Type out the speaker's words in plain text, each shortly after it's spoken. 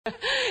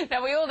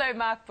Now, we all know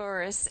Mark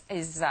Bouris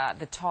is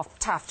the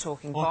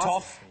tough-talking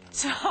boss.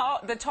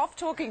 The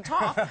tough-talking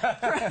from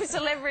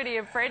Celebrity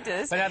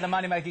Apprentice. But now the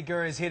money-making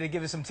guru is here to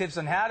give us some tips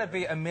on how to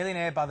be a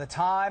millionaire by the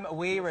time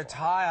we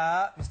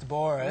retire. Mr.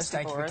 Bouris,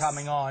 thank you for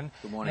coming on.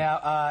 Good morning.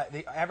 Now,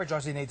 the average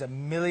Aussie needs $1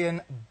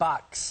 million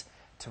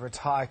to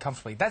retire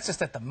comfortably. That's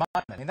just at the moment.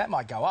 I mean, that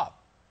might go up.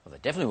 Well, they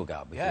definitely will go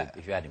up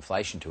if you add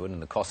inflation to it, and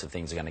the cost of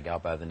things are going to go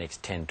up over the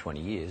next 10, 20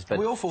 years. But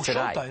we all fall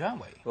short, though, don't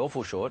we? We all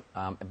fall short,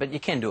 but you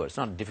can do it. It's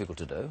not difficult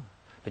to do,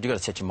 but you've got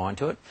to set your mind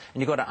to it,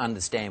 and you've got to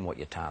understand what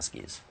your task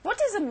is. What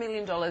does $1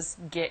 million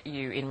get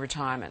you in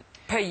retirement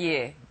per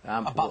year?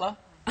 A butler?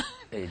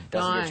 It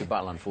doesn't get you a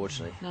butler,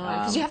 unfortunately. No,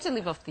 because you have to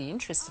live off the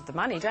interest of the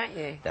money, don't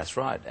you? That's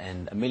right,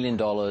 and $1 million,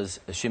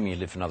 assuming you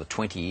live for another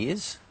 20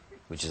 years,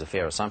 which is a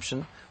fair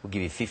assumption, will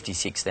give you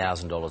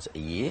 $56,000 a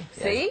year.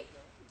 See?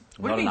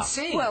 What do you mean,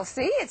 see? Well,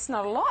 see, it's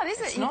not a lot, is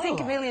it? You think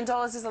 $1 million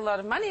is a lot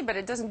of money, but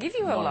it doesn't give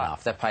you a lot. Not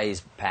enough. That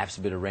pays perhaps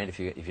a bit of rent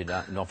if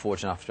you're not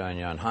fortunate enough to own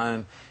your own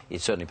home.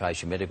 It certainly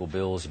pays your medical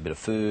bills, a bit of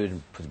food,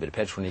 puts a bit of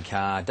petrol in your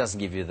car. It doesn't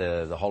give you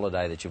the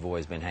holiday that you've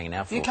always been hanging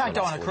out for. You can't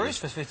go on a cruise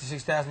for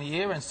 $56,000 a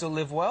year and still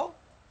live well?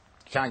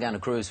 You can't go on a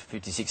cruise for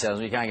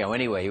 $56,000. You can't go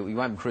anywhere. You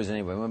won't be cruising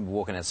anywhere. You won't be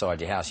walking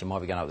outside your house. You might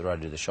be going up the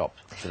road to the shop.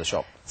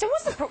 So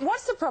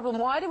what's the problem?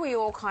 Why do we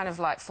all kind of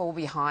like fall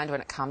behind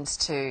when it comes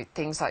to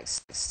things like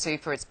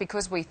super? It's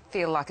because we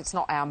feel like it's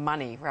not our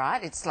money,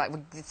 right? It's like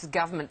the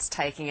government's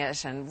taking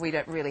it and we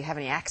don't really have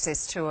any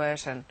access to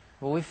it. And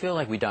well, we feel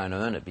like we don't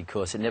earn it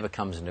because it never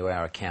comes into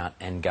our account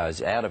and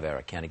goes out of our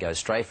account. It goes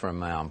straight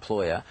from our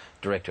employer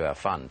direct to our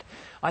fund.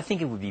 I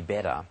think it would be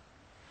better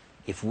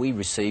if we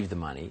receive the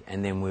money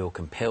and then we were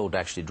compelled to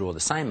actually draw the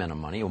same amount of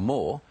money or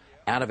more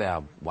out of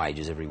our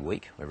wages every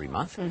week, every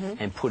month,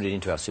 and put it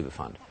into our super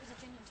fund.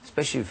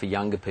 Especially for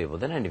younger people,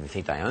 they don't even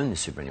think they own the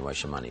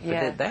superannuation money,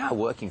 but they are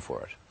working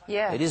for it.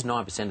 Yeah. It is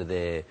 9% of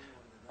their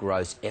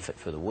gross effort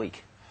for the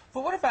week.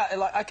 But what about,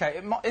 like,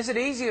 okay, is it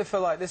easier for,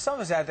 like, there's some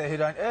of us out there who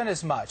don't earn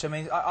as much. I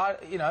mean,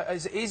 you know,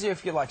 is it easier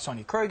if you're like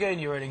Sonia Kruger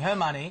and you're earning her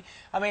money?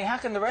 I mean, how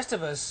can the rest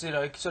of us, you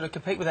know, sort of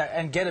compete with that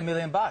and get $1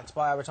 million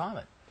by our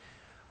retirement?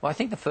 Well, I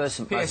think the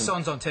first... P.S.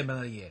 Son's on $10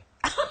 million a year.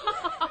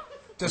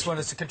 Just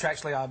wanted to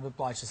contractually, I'm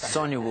obliged to say.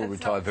 Sonia will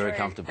retire very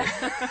comfortably.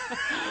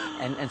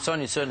 and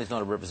Sonia certainly is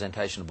not a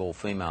representation of all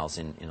females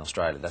in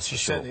Australia, that's for sure.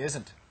 She certainly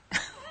isn't.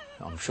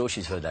 I'm sure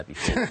she's heard that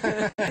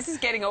before. This is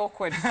getting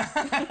awkward.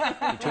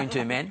 Between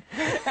two men.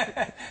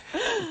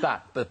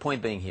 But the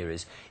point being here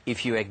is,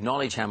 if you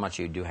acknowledge how much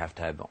you do have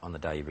to have on the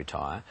day you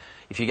retire,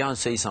 if you go and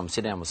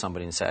sit down with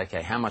somebody and say,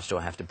 OK, how much do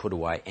I have to put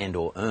away and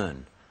or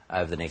earn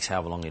over the next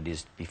however long it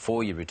is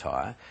before you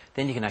retire,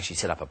 then you can actually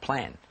set up a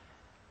plan.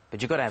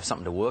 But you've got to have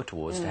something to work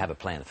towards to have a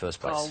plan in the first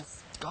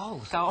place.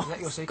 Goals. Is that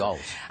your secret? Goals.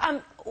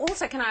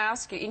 Also, can I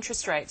ask you,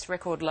 interest rates,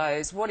 record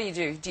lows, what do you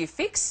do? Do you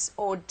fix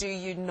or do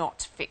you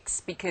not fix?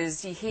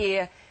 Because you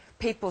hear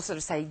people sort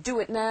of say, do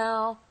it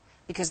now,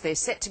 because they're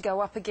set to go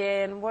up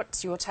again.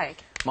 What's your take?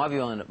 My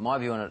view on it,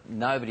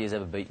 nobody has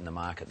ever beaten the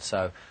market.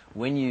 So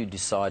when you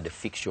decide to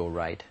fix your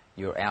rate,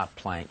 you're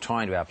trying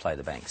to outplay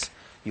the banks.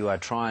 You are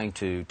trying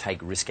to take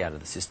risk out of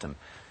the system.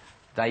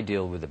 They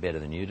deal with it better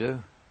than you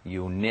do.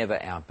 You'll never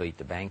outbeat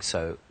the banks,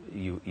 so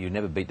you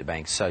never beat the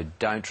banks, so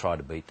don't try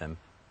to beat them.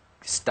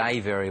 Stay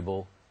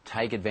variable,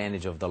 take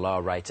advantage of the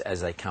lower rates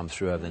as they come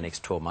through over the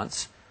next 12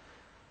 months.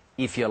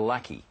 If you're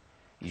lucky,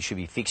 you should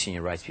be fixing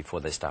your rates before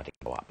they start to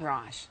go up.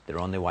 Right. They're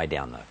on their way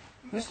down,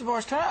 though. Mr.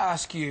 Bouris, can I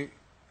ask you,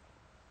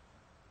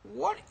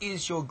 what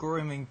is your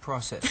grooming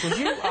process? Because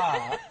you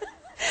are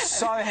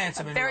so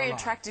handsome in real life. Very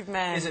attractive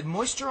man. Is it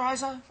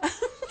moisturiser?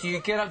 Do you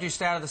get up, do you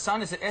stay out of the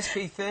sun? Is it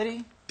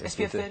SP30?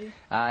 SPF 30?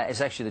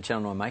 It's actually the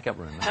Channel 9 makeup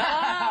room.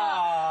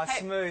 Ah,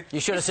 smooth. You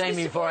should have seen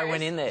me before I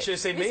went in there. You should have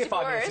seen me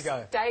 5 minutes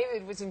ago.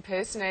 David was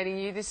impersonating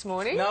you this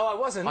morning. No, I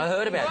wasn't. I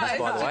heard about this,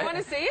 by the way. Do you want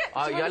to see it?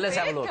 Yeah, let's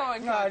have a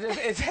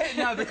look.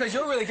 No, because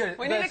you're really good.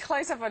 We need a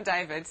close-up on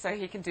David so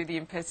he can do the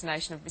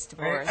impersonation of Mr.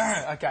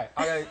 Bouris. Okay,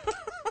 I go...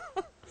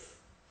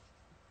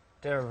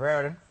 David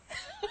Raridan,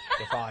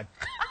 you're fine.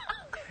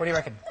 What do you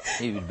reckon?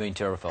 He would have been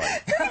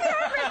terrified. Do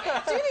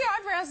the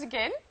eyebrows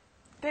again.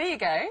 There you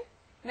go.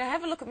 Now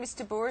have a look at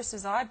Mr.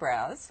 Bouris's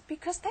eyebrows,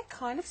 because they're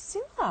kind of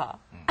similar.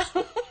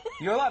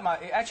 You're like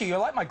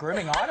my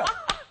grooming idol.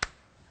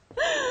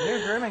 You're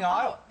a grooming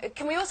idol.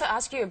 Can we also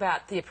ask you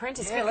about The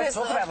Apprentice? Yeah, let's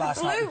talk about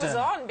last night. The blue was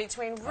on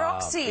between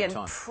Roxy and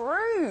time.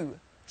 Prue.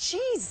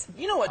 Jeez.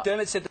 You know what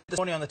Dermot said this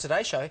morning on the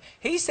Today Show?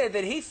 He said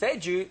that he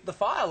fed you the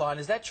fire line.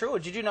 Is that true, or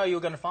did you know you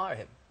were going to fire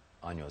him?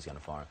 I knew I was going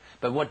to fire him.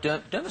 But what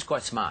Dermot's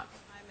quite smart.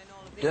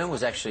 Dermot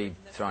was actually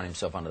throwing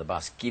himself under the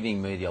bus,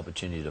 giving me the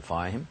opportunity to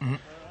fire him.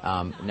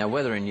 Now,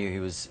 whether he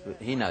knew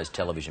he knows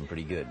television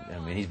pretty good. I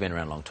mean, he's been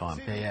around a long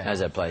time. Yeah. Knows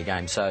how to play a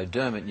game. So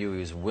Dermot knew he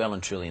was well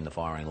and truly in the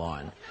firing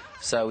line.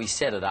 So he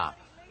set it up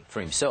for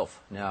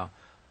himself. Now,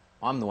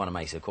 I'm the one who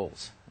makes the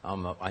calls.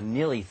 I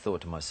nearly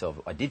thought to myself,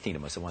 I did think to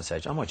myself at one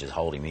stage, I might just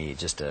hold him here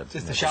just to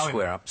show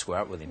him. square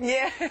up with him.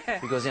 Yeah.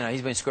 Because, you know,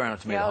 he's been squaring up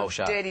to me the whole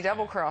show. Dirty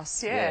double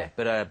cross, yeah.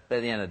 But at the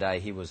end of the day,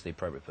 he was the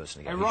appropriate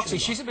person to go. And Roxy,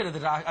 she's a bit of the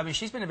dark. I mean,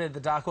 she's been a bit of the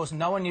dark horse.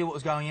 No one knew what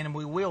was going in, and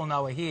we all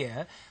know her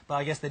here. But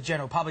I guess the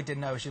general public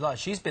didn't know what she liked.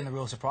 She's been the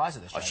real surprise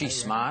of the show. Oh, she's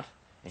smart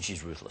and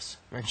she's ruthless.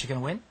 Reckon she's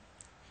going to win?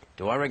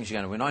 Do I reckon she's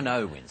going to win? I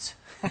know who wins.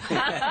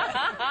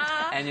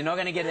 And you're not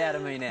going to get it out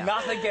of me now.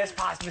 Nothing gets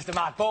past Mr.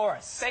 Mark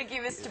Bouris. Thank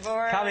you, Mr.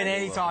 Bouris. Come in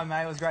any time,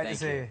 mate. It was great to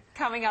see you.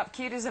 Coming up,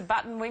 cute as a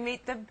button, we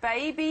meet the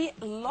baby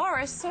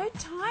Loris. So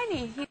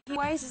tiny. He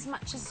weighs as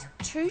much as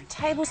 2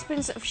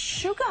 tablespoons of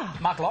sugar.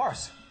 Mark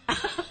Loris.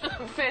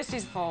 First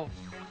is Paul.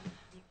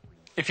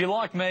 If you're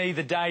like me,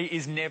 the day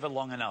is never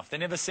long enough. There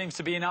never seems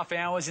to be enough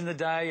hours in the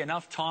day,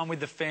 enough time with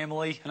the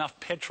family, enough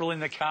petrol in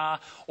the car,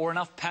 or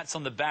enough pats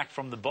on the back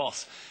from the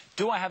boss.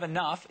 Do I have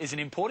enough is an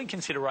important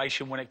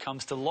consideration when it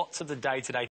comes to lots of the day-to-day